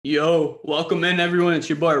Yo, welcome in everyone. It's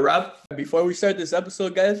your boy Rob. Before we start this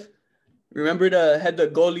episode, guys, remember to head to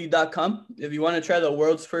goalie.com if you want to try the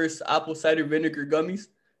world's first apple cider vinegar gummies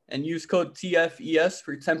and use code TFES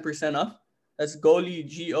for 10% off. That's goalie,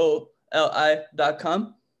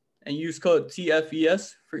 GOLI.com, and use code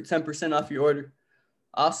TFES for 10% off your order.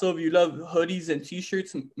 Also, if you love hoodies and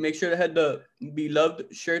t-shirts, make sure to head to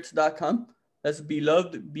belovedshirts.com. That's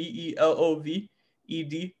beloved, BELOVED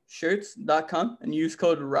shirts.com, and use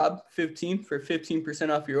code ROB15 for 15%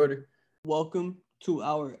 off your order. Welcome to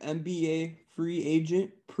our NBA free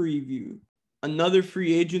agent preview. Another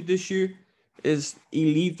free agent this year is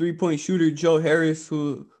elite three-point shooter Joe Harris,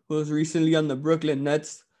 who was recently on the Brooklyn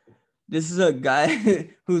Nets. This is a guy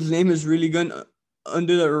whose name is really going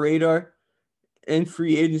under the radar in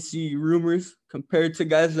free agency rumors compared to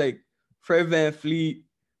guys like Fred VanVleet,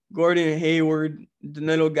 Gordon Hayward,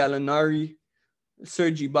 Danilo Gallinari,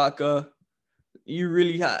 Serge Ibaka.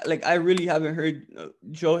 I really haven't heard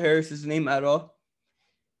Joe Harris's name at all.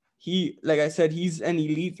 Like I said, he's an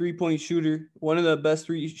elite three-point shooter, one of the best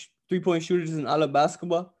three-point shooters in all of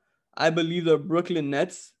basketball. I believe the Brooklyn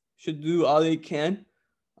Nets should do all they can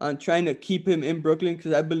on trying to keep him in Brooklyn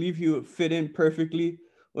because I believe he would fit in perfectly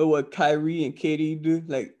with what Kyrie and KD do.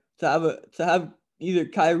 Like to have either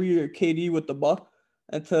Kyrie or KD with the ball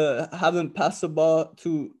and to have them pass the ball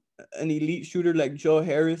to an elite shooter like Joe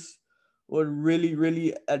Harris would really,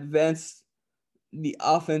 really advance the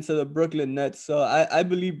offense of the Brooklyn Nets. So I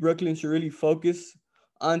believe Brooklyn should really focus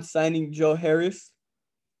on signing Joe Harris.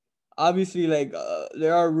 Obviously,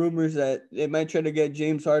 there are rumors that they might try to get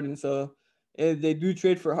James Harden. So if they do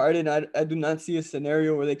trade for Harden, I do not see a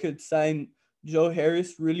scenario where they could sign Joe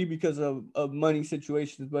Harris really because of money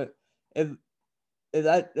situations. But if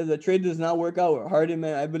the trade does not work out with Harden,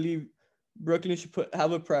 man, I believe Brooklyn should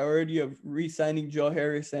have a priority of re-signing Joe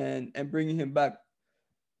Harris and bringing him back.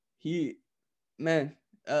 A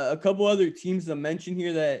couple other teams to mention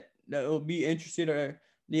here that will be interested are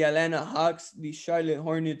the Atlanta Hawks, the Charlotte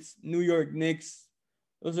Hornets, New York Knicks.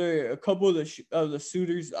 Those are a couple of the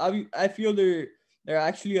suitors. I feel they're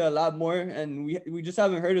actually a lot more, and we just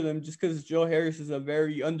haven't heard of them just because Joe Harris is a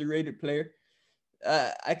very underrated player.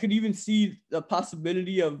 I could even see the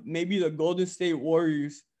possibility of maybe the Golden State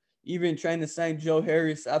Warriors even trying to sign Joe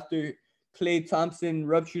Harris after Klay Thompson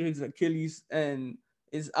ruptured his Achilles and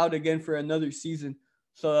is out again for another season.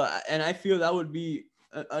 So, and I feel that would be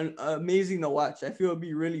amazing to watch. I feel it'd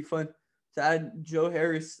be really fun to add Joe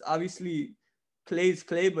Harris. Obviously, Klay's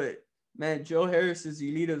Klay, but man, Joe Harris is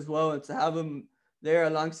elite as well. And to have him there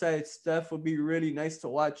alongside Steph would be really nice to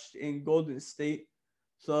watch in Golden State.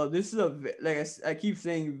 So this is I keep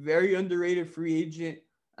saying, very underrated free agent.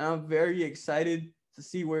 I'm very excited to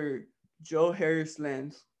see where Joe Harris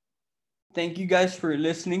lands. Thank you guys for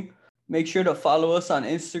listening. Make sure to follow us on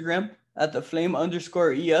Instagram at the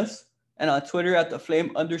flame_ES and on Twitter at the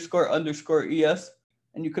flame__ES.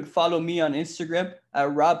 And you could follow me on Instagram at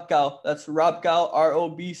RobGao. That's RobGao,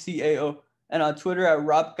 ROBCAO. And on Twitter at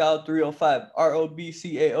RobGao305,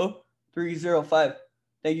 ROBCAO305.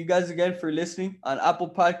 Thank you guys again for listening on Apple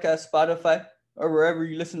Podcasts, Spotify, or wherever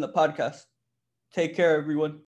you listen to podcasts. Take care, everyone.